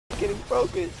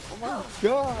focus. Oh my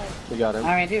god. We got him.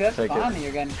 I mean, dude, that's Take fine it. that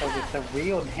you're getting focused. The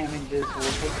real damages will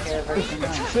take care of everything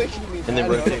else. It's making me And then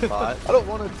mad. rotate bot. I don't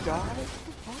want to die.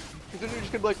 Because then you're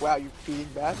just gonna be like, wow, you feeding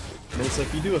bastard. And it's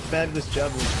like you do a fabulous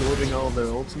job of absorbing all their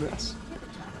ultimates.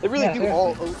 They really Yeah, do seriously. all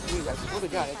ult me. I swear to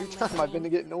God, every time I've been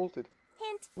getting ulted.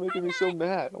 It's making me so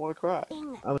mad. I want to cry.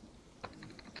 Oh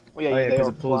yeah, yeah, they 'cause are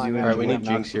it pulls you flying in. out. Alright, we Yeah, need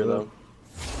Jinx here though.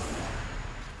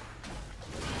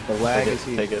 The lag Take is it.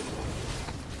 here. Take it.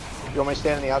 You want me to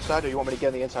stand on the outside, or you want me to get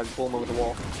on the inside and pull them over the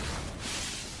wall?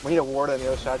 We need a ward on the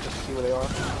other side just to see where they are.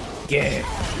 Yeah.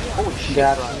 Holy shit,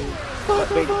 Got Brian.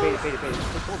 Bait it.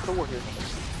 Put the ward here.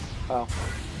 Oh.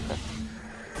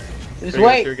 Just Here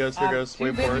wait. goes, here goes, here I'm goes. too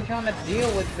Wait for busy it. trying to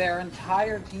deal with their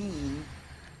entire team.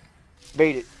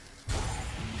 Bait it.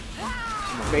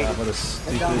 Bait God, it. what a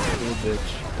stupid little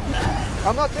bitch.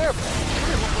 I'm not there, bro.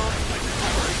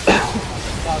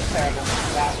 That was terrible.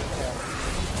 That was terrible.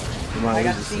 Come on, I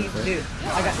got use seen, this thing. dude.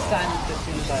 I got silenced as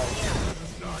soon as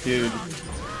I. Dude.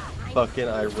 Fucking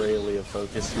Irelia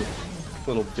focus, you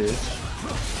little bitch.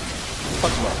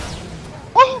 Fuck him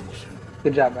up.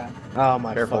 Good job, Brian. Oh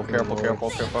my Careful, fucking careful, Lord. careful,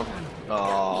 careful.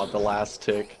 Oh, the last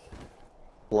tick.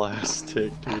 Last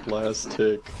tick, dude, last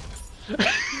tick.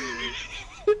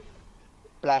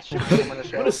 Blast it. I'm gonna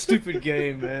What a stupid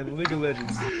game, man. League of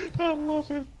Legends. I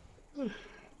love it.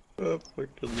 I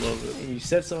fucking love it. You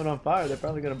set someone on fire, they're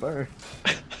probably gonna burn.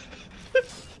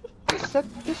 Set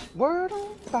this word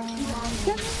on fire.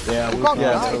 Yeah, Wukong Wukong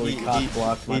died. totally cock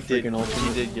blocked my did, freaking ultimate.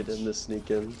 he did get in the sneak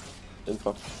in and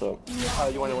fuck us up.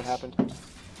 You wonder what happened?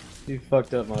 You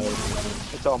fucked up my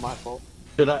ultimate. It's all my fault.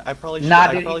 Should I probably should. Nah,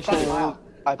 I dude, probably you fucking should. wow.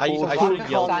 I I pulled should've Wukong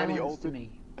yelled. when he Silenced ulted. me.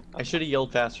 I should have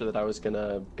yelled faster that I was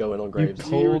gonna go in on You Graves.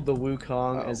 pulled the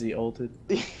Wukong as he ulted.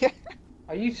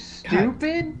 Are you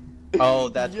stupid? Oh,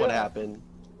 that's what Yeah. happened.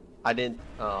 I didn't.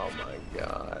 Oh my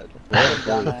god.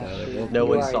 Dumbass, dude. No You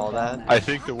one are a saw that? dumbass. I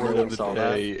think the word You of the saw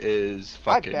that? day is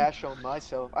I fucking. bash on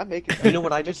myself. I make it. You know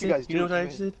what I make just you did? guys You know do what it I to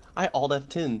just me. did? I Alt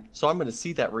F10, so I'm gonna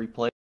see that replay.